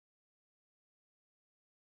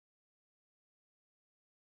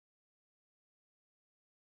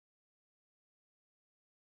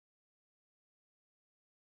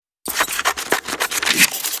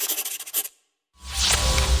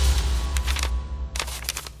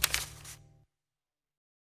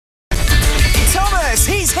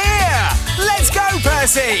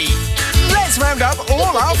party! Let's round up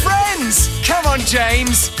all our friends! Come on,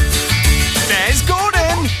 James! There's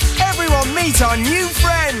Gordon! Everyone meet our new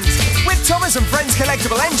friend! With Thomas and Friends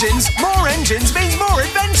collectible engines, more engines means more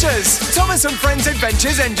adventures! Thomas and Friends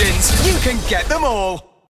Adventures engines. You can get them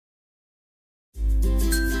all!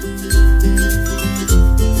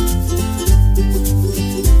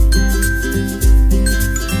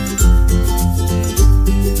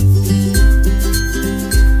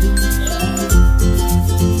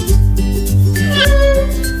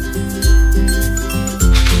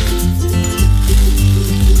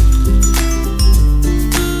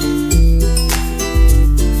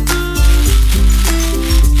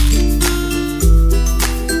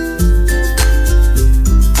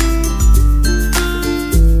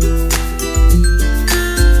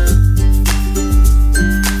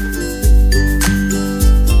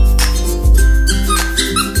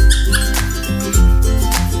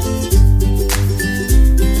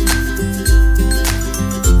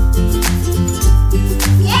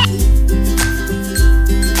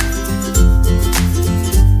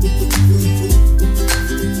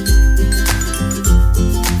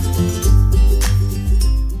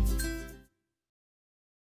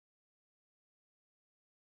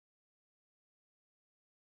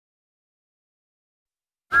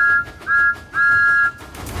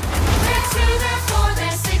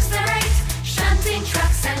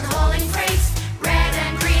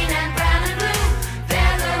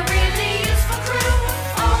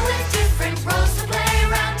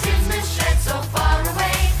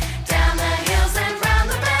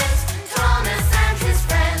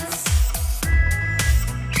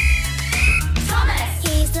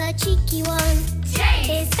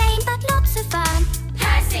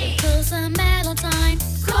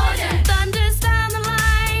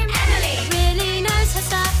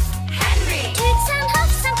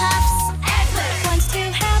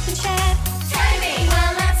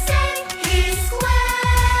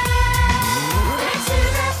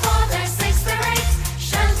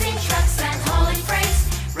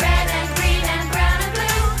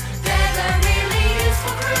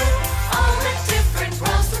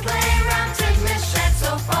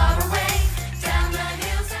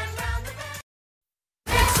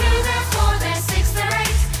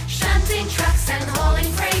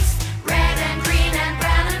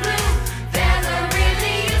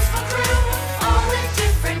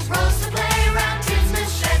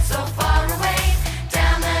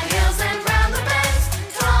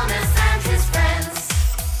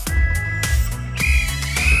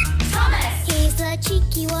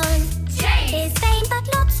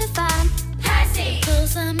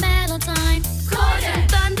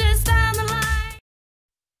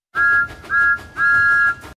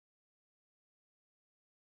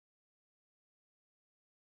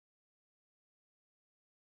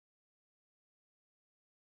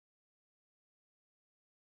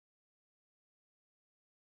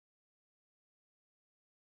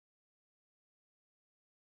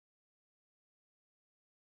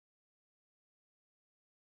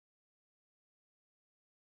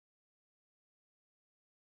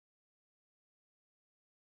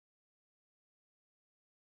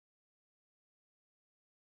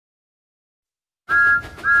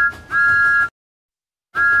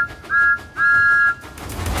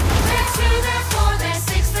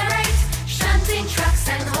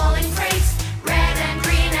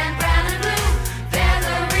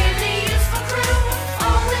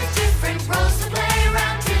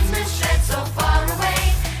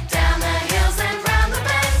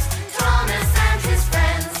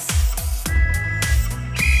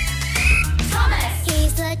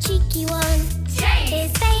 Cheeky one. James.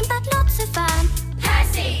 His fame, but lots of fun.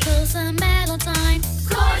 Percy. Pulls a